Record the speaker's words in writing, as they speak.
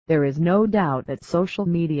There is no doubt that social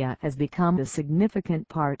media has become a significant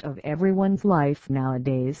part of everyone's life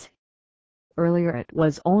nowadays. Earlier it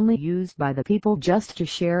was only used by the people just to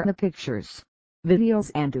share the pictures,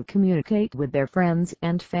 videos and to communicate with their friends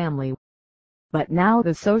and family. But now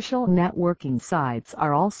the social networking sites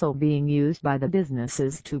are also being used by the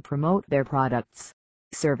businesses to promote their products,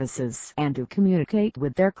 services and to communicate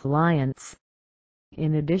with their clients.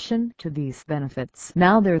 In addition to these benefits,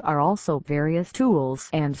 now there are also various tools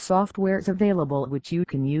and softwares available which you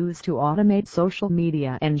can use to automate social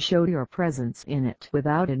media and show your presence in it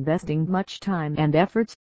without investing much time and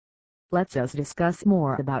effort. Let us discuss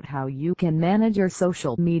more about how you can manage your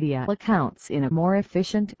social media accounts in a more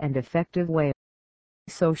efficient and effective way.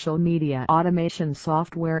 Social media automation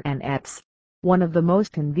software and apps. One of the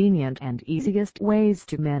most convenient and easiest ways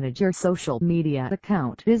to manage your social media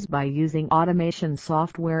account is by using automation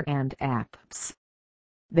software and apps.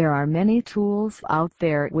 There are many tools out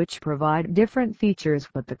there which provide different features,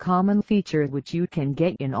 but the common feature which you can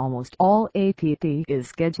get in almost all apps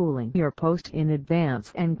is scheduling your post in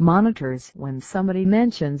advance and monitors when somebody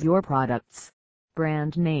mentions your products,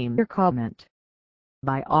 brand name or comment.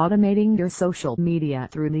 By automating your social media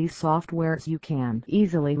through these softwares you can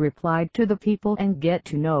easily reply to the people and get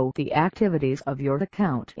to know the activities of your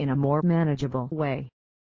account in a more manageable way.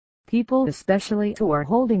 People especially who are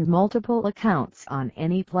holding multiple accounts on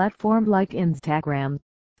any platform like Instagram,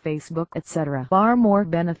 Facebook etc. are more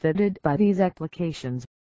benefited by these applications.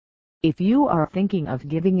 If you are thinking of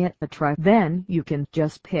giving it a try, then you can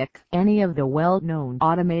just pick any of the well-known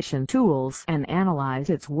automation tools and analyze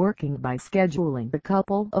its working by scheduling a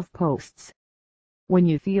couple of posts. When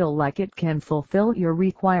you feel like it can fulfill your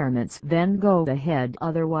requirements, then go ahead,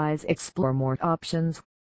 otherwise explore more options.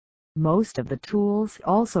 Most of the tools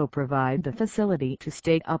also provide the facility to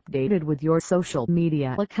stay updated with your social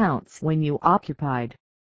media accounts when you occupied.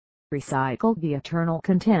 Recycle the eternal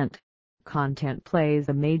content. Content plays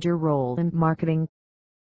a major role in marketing.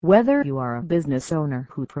 Whether you are a business owner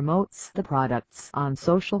who promotes the products on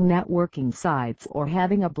social networking sites or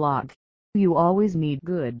having a blog, you always need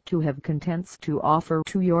good to have contents to offer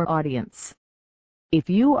to your audience. If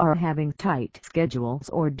you are having tight schedules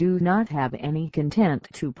or do not have any content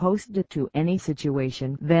to post it to any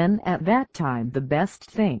situation, then at that time the best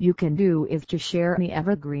thing you can do is to share the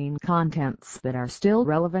evergreen contents that are still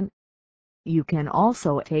relevant. You can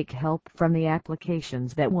also take help from the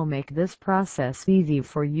applications that will make this process easy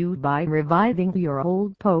for you by reviving your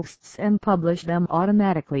old posts and publish them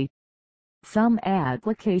automatically. Some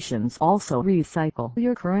applications also recycle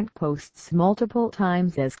your current posts multiple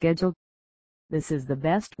times as scheduled. This is the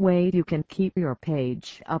best way you can keep your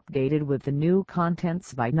page updated with the new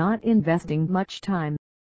contents by not investing much time.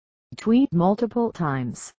 Tweet multiple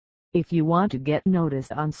times. If you want to get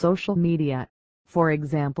noticed on social media, for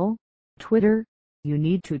example, Twitter, you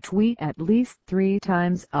need to tweet at least 3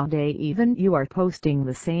 times a day even you are posting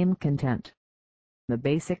the same content. The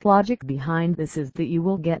basic logic behind this is that you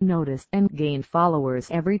will get noticed and gain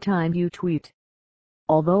followers every time you tweet.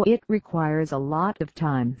 Although it requires a lot of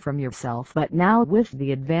time from yourself, but now with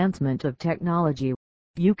the advancement of technology,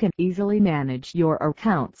 you can easily manage your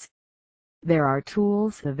accounts. There are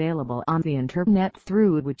tools available on the internet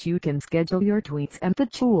through which you can schedule your tweets and the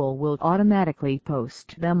tool will automatically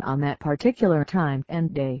post them on that particular time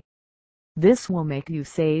and day. This will make you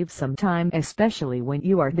save some time, especially when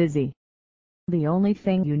you are busy. The only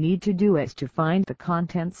thing you need to do is to find the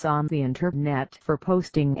contents on the internet for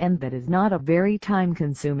posting, and that is not a very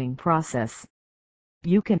time-consuming process.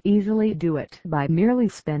 You can easily do it by merely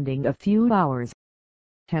spending a few hours.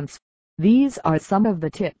 Hence, these are some of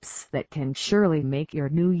the tips that can surely make your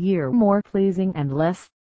new year more pleasing and less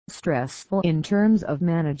stressful in terms of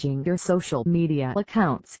managing your social media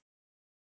accounts.